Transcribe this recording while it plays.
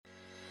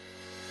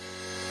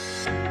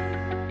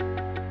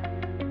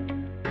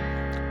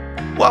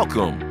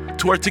Welcome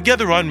to our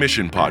Together on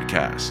Mission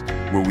podcast,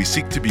 where we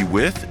seek to be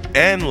with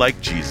and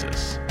like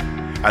Jesus.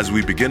 As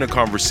we begin a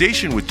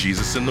conversation with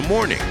Jesus in the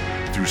morning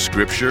through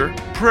scripture,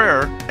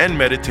 prayer, and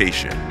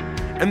meditation,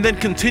 and then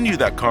continue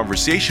that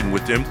conversation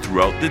with Him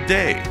throughout the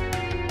day.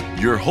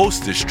 Your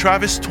host is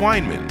Travis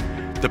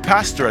Twineman, the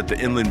pastor at the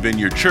Inland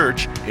Vineyard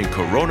Church in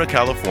Corona,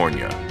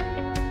 California.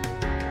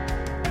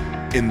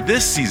 In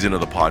this season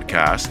of the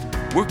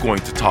podcast, we're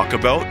going to talk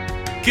about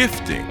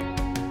gifting,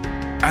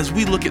 as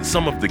we look at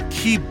some of the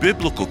key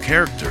biblical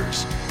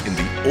characters in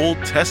the Old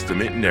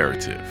Testament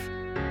narrative.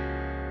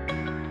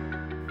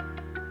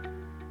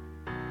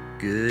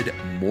 Good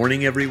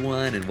morning,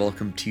 everyone, and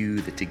welcome to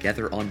the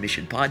Together on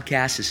Mission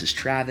podcast. This is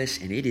Travis,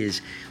 and it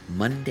is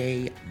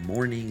Monday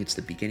morning. It's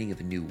the beginning of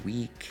a new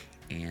week,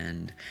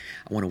 and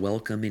I want to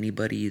welcome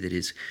anybody that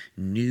is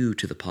new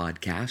to the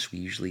podcast. We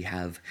usually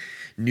have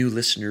new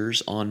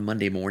listeners on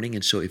Monday morning,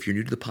 and so if you're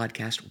new to the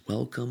podcast,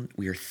 welcome.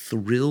 We are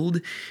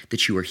thrilled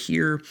that you are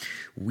here.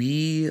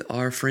 We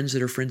are friends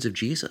that are friends of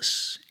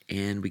Jesus,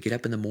 and we get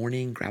up in the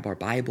morning, grab our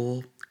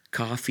Bible,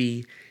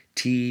 coffee,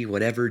 tea,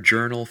 whatever,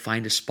 journal,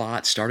 find a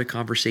spot, start a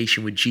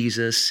conversation with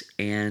Jesus,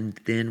 and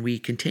then we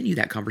continue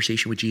that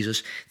conversation with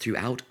Jesus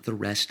throughout the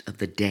rest of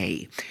the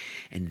day.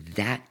 And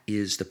that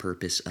is the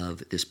purpose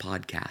of this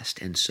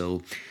podcast. And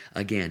so,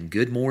 again,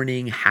 good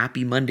morning,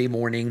 happy Monday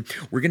morning.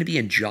 We're going to be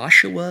in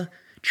Joshua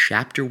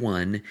chapter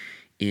 1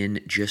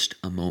 in just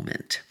a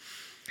moment.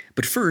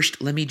 But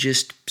first, let me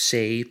just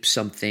say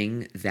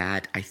something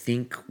that I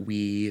think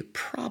we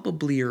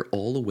probably are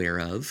all aware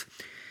of,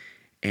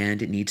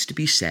 and it needs to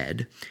be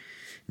said.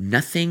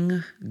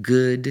 Nothing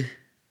good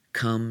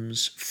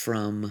comes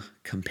from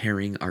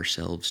comparing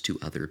ourselves to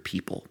other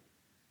people.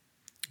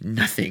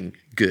 Nothing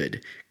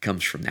good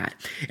comes from that.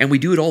 And we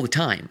do it all the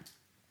time.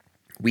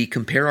 We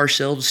compare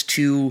ourselves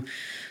to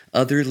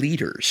other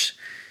leaders.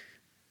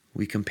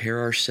 We compare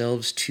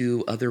ourselves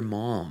to other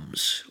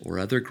moms or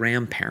other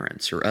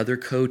grandparents or other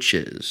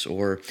coaches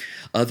or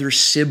other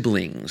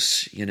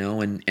siblings,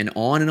 and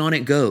on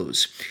it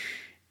goes.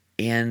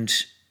 And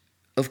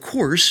of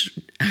course,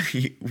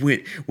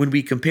 when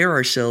we compare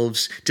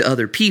ourselves to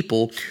other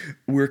people,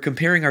 we're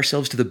comparing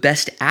ourselves to the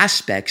best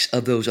aspects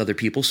of those other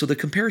people. So the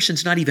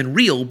comparison's not even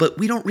real, but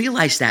we don't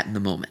realize that in the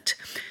moment.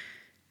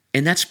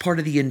 And that's part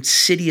of the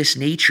insidious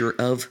nature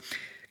of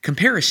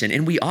comparison.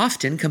 And we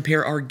often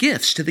compare our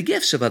gifts to the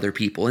gifts of other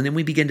people. And then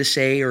we begin to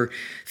say or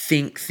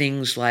think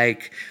things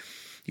like,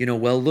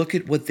 well, look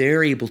at what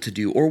they're able to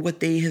do or what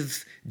they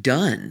have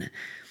done.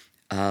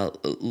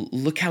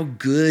 Look how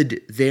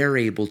good they're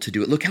able to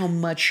do it. Look how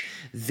much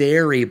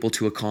they're able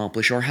to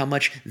accomplish or how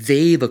much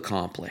they've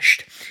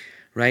accomplished,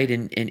 right?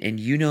 And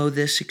you know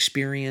this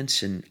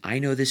experience and I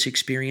know this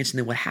experience. And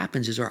then what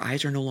happens is our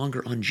eyes are no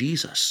longer on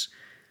Jesus.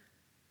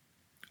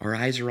 Our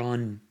eyes are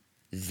on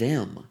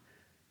them.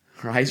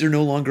 Our eyes are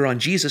no longer on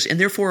Jesus, and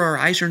therefore our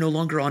eyes are no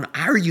longer on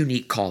our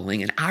unique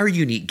calling and our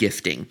unique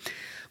gifting,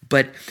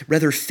 but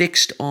rather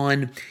fixed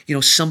on,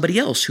 somebody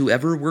else,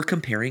 whoever we're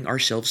comparing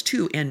ourselves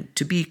to. And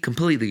to be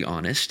completely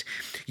honest,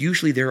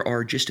 usually there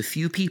are just a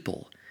few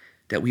people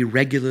that we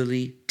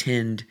regularly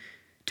tend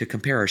to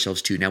compare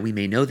ourselves to. Now, we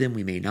may know them,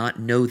 we may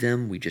not know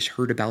them, we just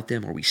heard about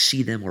them, or we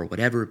see them, or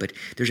whatever, but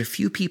there's a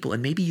few people,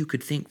 and maybe you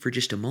could think for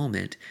just a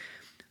moment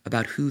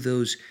about who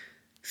those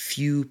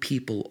few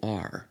people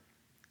are.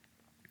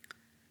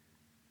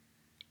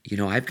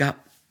 I've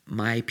got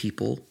my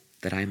people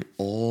that I'm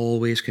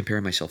always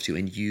comparing myself to,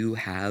 and you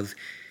have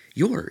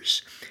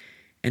yours.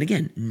 And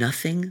again,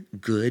 nothing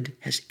good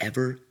has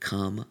ever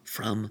come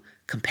from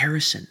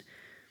comparison.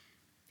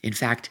 In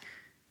fact,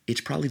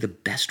 it's probably the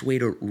best way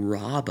to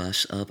rob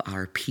us of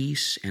our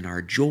peace and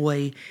our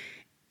joy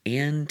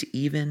and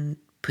even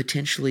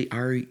potentially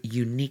our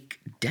unique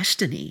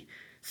destiny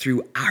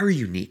through our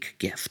unique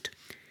gift.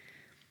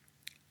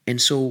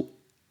 And so,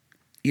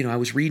 I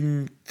was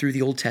reading through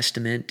the Old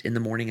Testament in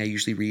the morning. I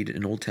usually read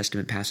an Old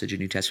Testament passage, a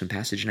New Testament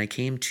passage, and I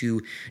came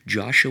to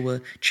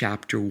Joshua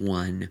chapter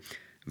 1,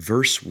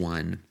 verse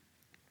 1.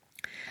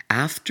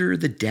 After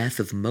the death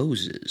of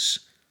Moses,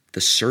 the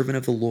servant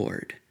of the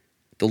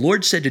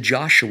Lord said to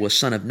Joshua,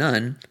 son of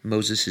Nun,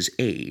 Moses'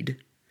 aide,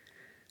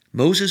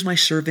 Moses, my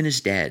servant,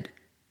 is dead.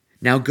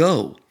 Now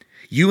go,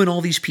 you and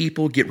all these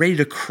people, get ready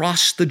to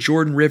cross the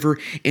Jordan River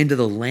into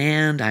the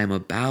land I am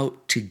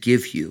about to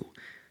give you.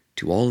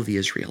 To all of the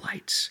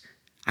Israelites,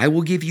 I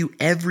will give you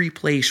every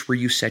place where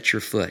you set your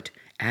foot,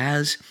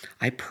 as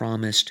I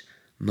promised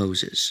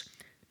Moses.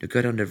 Now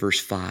go down to verse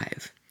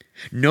 5.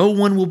 No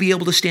one will be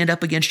able to stand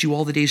up against you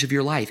all the days of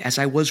your life. As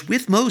I was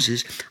with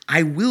Moses,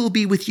 I will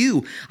be with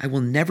you. I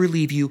will never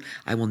leave you.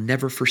 I will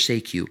never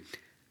forsake you.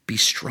 Be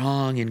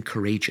strong and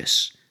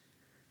courageous,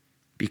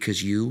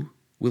 because you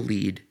will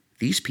lead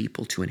these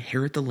people to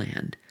inherit the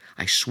land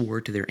I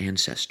swore to their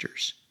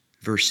ancestors.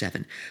 Verse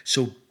 7.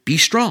 So be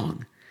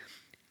strong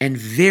and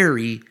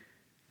very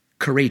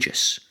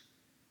courageous.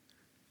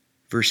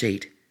 Verse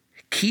 8,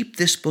 keep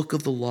this book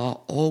of the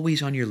law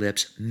always on your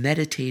lips,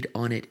 meditate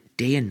on it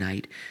day and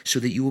night, so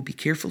that you will be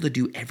careful to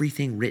do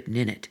everything written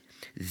in it.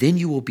 Then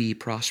you will be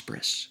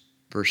prosperous.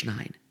 Verse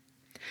 9,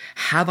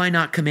 Have I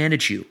not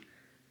commanded you?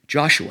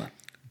 Joshua,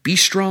 be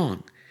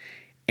strong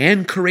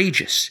and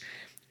courageous.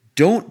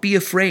 Don't be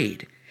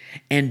afraid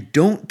and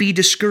don't be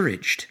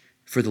discouraged,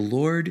 for the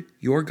Lord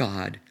your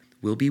God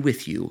will be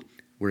with you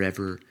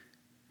wherever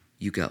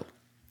you go.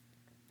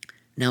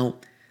 Now,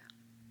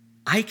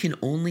 I can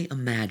only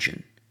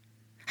imagine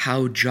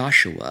how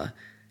Joshua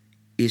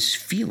is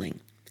feeling.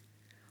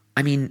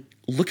 I mean,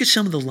 look at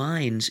some of the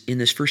lines in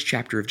this first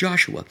chapter of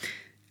Joshua.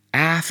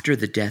 After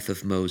the death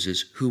of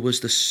Moses, who was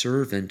the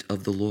servant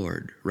of the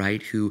Lord,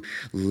 right? Who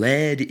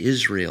led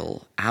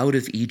Israel out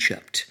of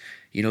Egypt.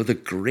 The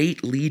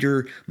great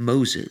leader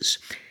Moses.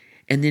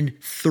 And then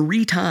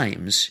 3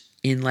 times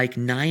in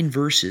 9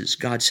 verses,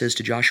 God says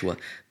to Joshua,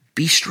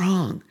 be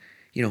strong,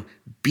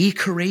 be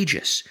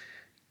courageous.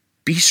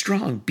 Be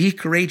strong, be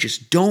courageous,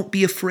 don't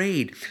be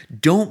afraid,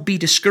 don't be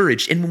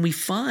discouraged. And when we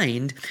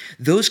find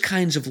those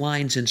kinds of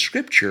lines in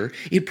Scripture,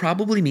 it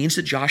probably means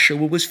that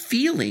Joshua was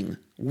feeling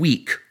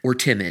weak or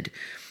timid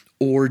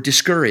or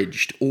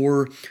discouraged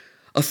or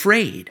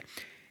afraid.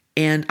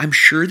 And I'm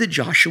sure that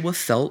Joshua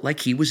felt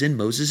like he was in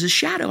Moses'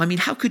 shadow. I mean,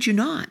 how could you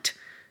not?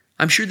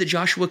 I'm sure that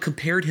Joshua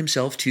compared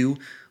himself to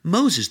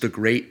Moses, the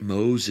great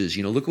Moses.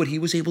 Look what he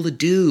was able to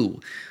do.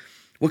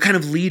 What kind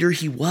of leader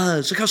he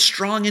was. Look how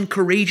strong and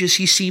courageous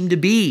he seemed to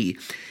be.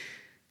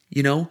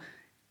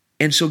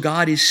 And so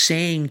God is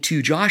saying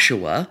to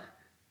Joshua,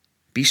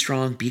 be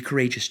strong, be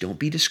courageous, don't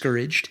be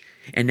discouraged.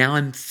 And now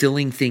I'm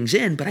filling things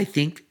in, but I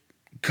think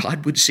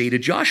God would say to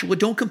Joshua,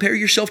 don't compare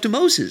yourself to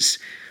Moses,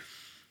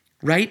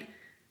 right?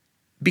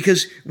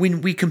 Because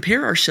when we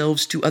compare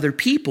ourselves to other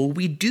people,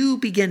 we do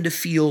begin to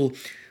feel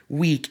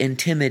weak and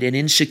timid and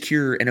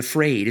insecure and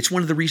afraid. It's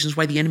one of the reasons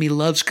why the enemy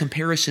loves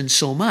comparison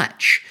so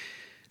much.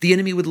 The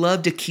enemy would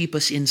love to keep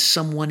us in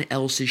someone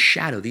else's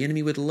shadow. The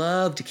enemy would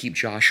love to keep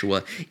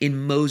Joshua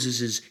in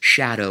Moses'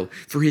 shadow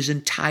for his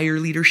entire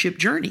leadership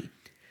journey,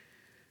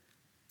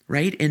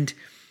 right? And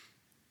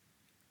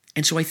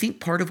so I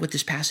think part of what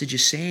this passage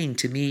is saying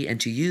to me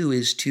and to you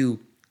is to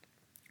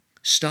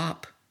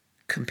stop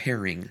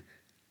comparing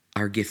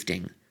our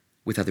gifting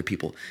with other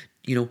people.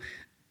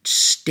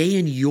 Stay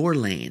in your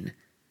lane,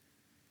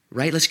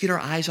 right? Let's get our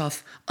eyes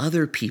off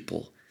other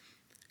people.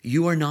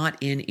 You are not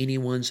in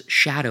anyone's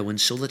shadow, and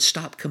so let's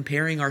stop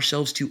comparing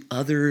ourselves to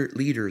other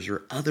leaders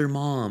or other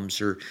moms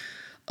or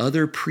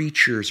other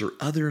preachers or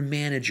other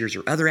managers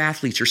or other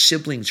athletes or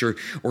siblings or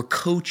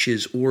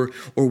coaches or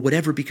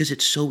whatever, because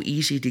it's so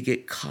easy to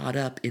get caught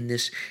up in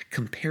this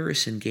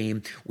comparison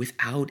game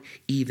without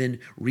even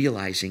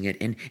realizing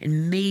it. And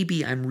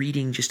maybe I'm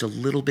reading just a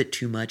little bit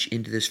too much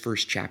into this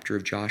first chapter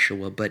of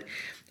Joshua, but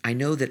I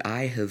know that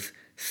I have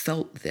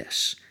felt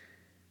this.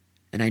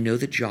 And I know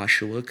that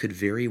Joshua could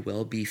very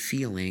well be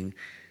feeling,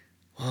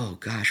 oh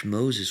gosh,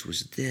 Moses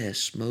was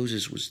this,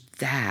 Moses was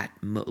that.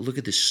 Look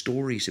at the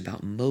stories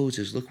about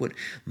Moses. Look what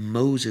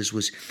Moses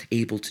was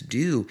able to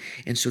do.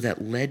 And so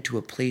that led to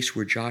a place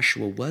where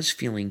Joshua was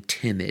feeling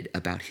timid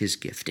about his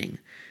gifting,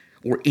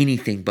 or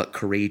anything but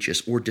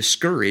courageous, or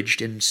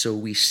discouraged. And so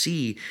we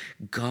see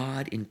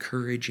God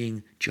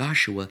encouraging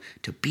Joshua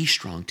to be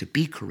strong, to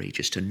be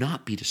courageous, to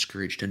not be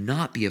discouraged, to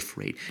not be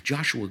afraid.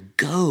 Joshua,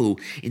 go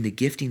in the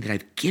gifting that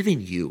I've given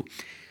you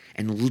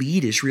and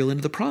lead Israel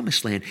into the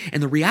promised land.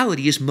 And the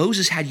reality is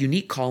Moses had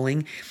unique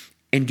calling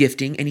and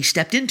gifting, and he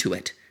stepped into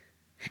it.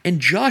 And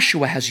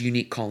Joshua has a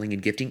unique calling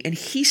and gifting, and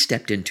he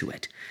stepped into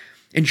it.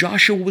 And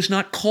Joshua was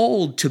not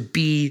called to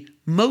be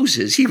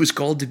Moses. He was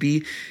called to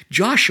be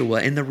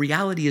Joshua. And the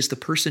reality is the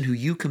person who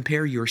you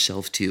compare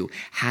yourself to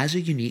has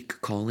a unique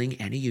calling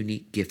and a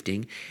unique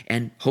gifting,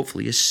 and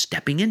hopefully is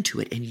stepping into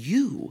it. And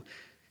you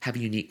have a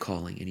unique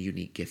calling and a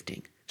unique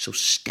gifting. So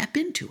step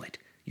into it.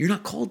 You're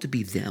not called to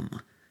be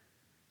them.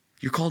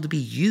 You're called to be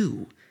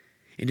you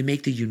and to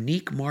make the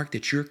unique mark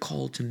that you're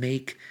called to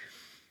make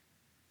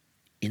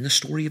in the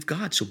story of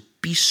God. So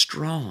be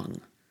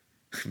strong.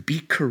 Be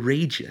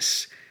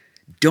courageous.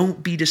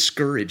 Don't be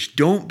discouraged.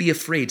 Don't be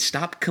afraid.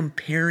 Stop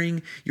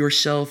comparing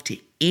yourself to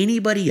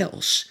anybody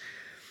else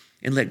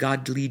and let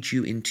God lead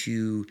you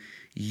into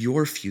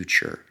your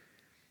future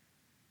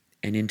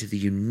and into the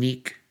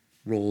unique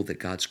role that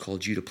God's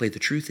called you to play. The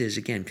truth is,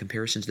 again,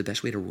 comparison is the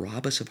best way to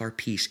rob us of our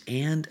peace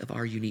and of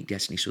our unique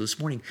destiny. So this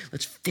morning,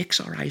 let's fix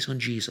our eyes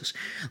on Jesus.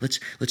 Let's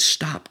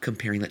stop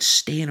comparing. Let's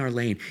stay in our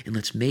lane, and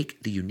let's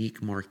make the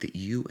unique mark that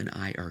you and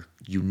I are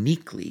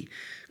uniquely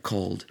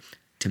called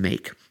to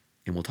make.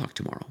 And we'll talk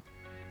tomorrow.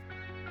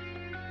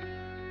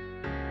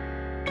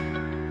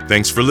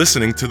 Thanks for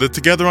listening to the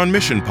Together on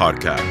Mission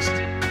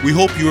podcast. We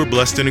hope you were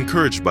blessed and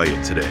encouraged by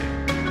it today.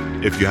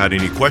 If you had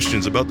any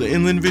questions about the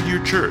Inland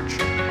Vineyard Church,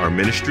 our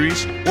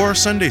ministries, or our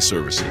Sunday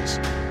services,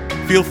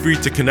 feel free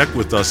to connect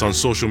with us on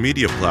social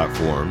media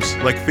platforms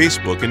like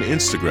Facebook and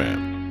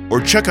Instagram, or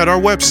check out our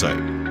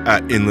website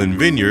at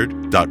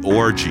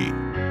inlandvineyard.org.